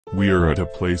We are at a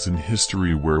place in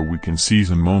history where we can seize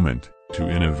a moment, to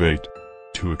innovate,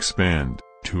 to expand,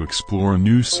 to explore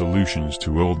new solutions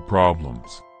to old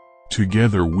problems.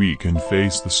 Together we can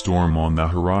face the storm on the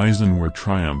horizon where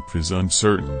triumph is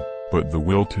uncertain, but the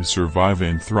will to survive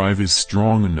and thrive is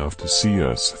strong enough to see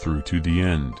us through to the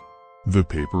end. The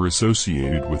paper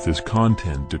associated with this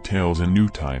content details a new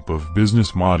type of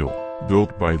business model,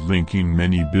 built by linking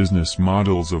many business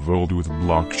models of old with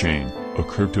blockchain, a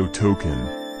crypto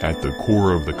token, at the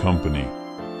core of the company.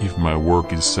 If my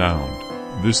work is sound,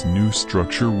 this new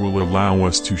structure will allow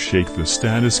us to shake the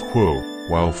status quo,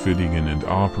 while fitting in and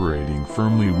operating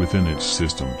firmly within its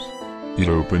systems. It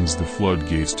opens the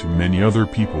floodgates to many other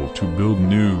people to build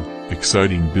new,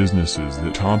 exciting businesses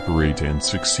that operate and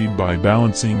succeed by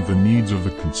balancing the needs of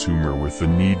the consumer with the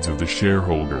needs of the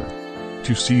shareholder.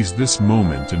 To seize this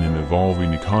moment in an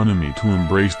evolving economy, to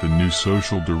embrace the new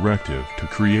social directive, to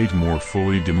create more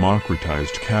fully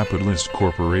democratized capitalist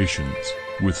corporations,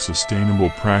 with sustainable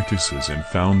practices and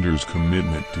founders'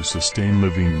 commitment to sustain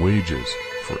living wages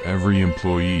for every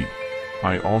employee.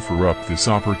 I offer up this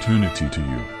opportunity to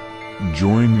you.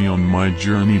 Join me on my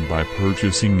journey by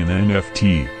purchasing an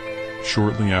NFT.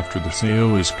 Shortly after the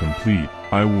sale is complete,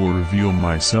 I will reveal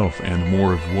myself and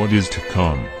more of what is to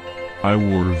come. I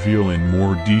will reveal in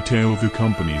more detail the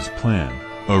company's plan,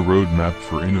 a roadmap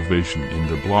for innovation in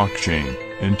the blockchain,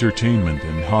 entertainment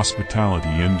and hospitality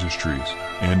industries,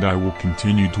 and I will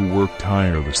continue to work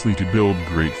tirelessly to build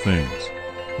great things.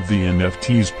 The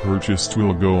NFTs purchased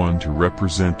will go on to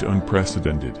represent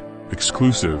unprecedented,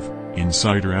 exclusive,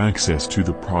 insider access to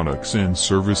the products and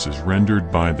services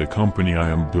rendered by the company I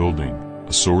am building,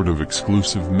 a sort of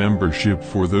exclusive membership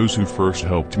for those who first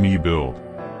helped me build.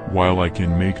 While I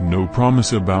can make no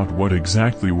promise about what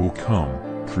exactly will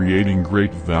come, creating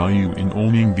great value in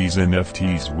owning these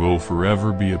NFTs will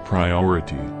forever be a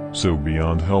priority, so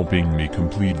beyond helping me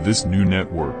complete this new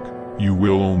network, you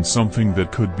will own something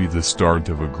that could be the start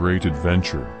of a great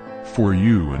adventure, for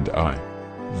you and I.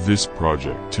 This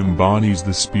project embodies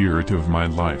the spirit of my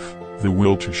life, the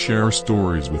will to share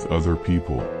stories with other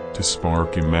people, to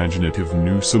spark imaginative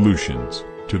new solutions,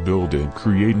 to build and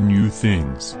create new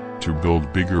things, to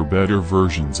build bigger, better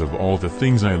versions of all the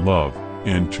things I love,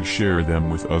 and to share them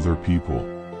with other people.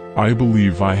 I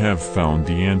believe I have found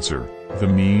the answer, the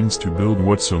means to build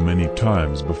what so many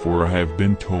times before I have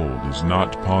been told is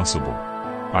not possible.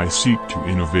 I seek to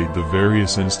innovate the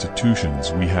various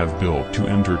institutions we have built to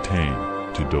entertain,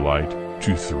 to delight,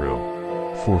 to thrill.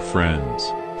 For friends,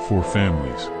 for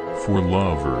families, for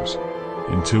lovers.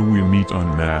 Until we meet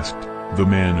unmasked, the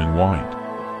man in white.